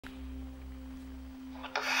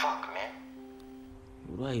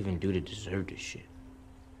do I even do to deserve this shit?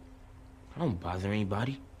 I don't bother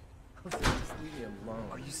anybody. Just leave me alone.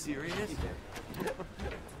 Are you serious?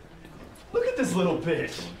 Look at this little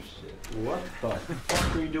bitch. What the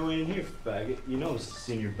fuck are you doing in here, faggot? You know it's the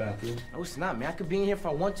senior bathroom. No, it's not, man. I could be in here if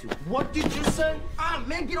I want to. What did you say? Ah,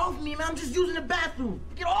 man, get off me, man. I'm just using the bathroom.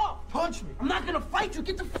 Get off. Punch me. I'm not gonna fight you.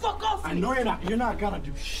 Get the fuck off me. I know you're not. You're not gonna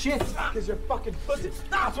do shit because you're fucking pussy.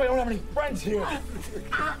 That's why I don't have any friends here.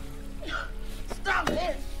 Stop,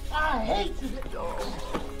 man. I hate you.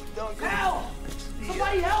 Don't help!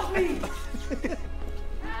 Somebody help me!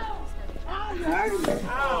 Help! Oh, you're hurting me!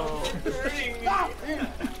 Ow! You're hurting me. Stop!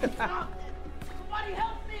 Stop! Somebody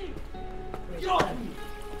help me! Get off me!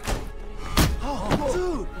 Oh,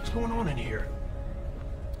 dude, what's going on in here?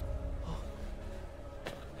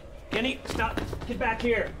 Kenny, stop. Get back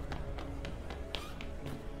here.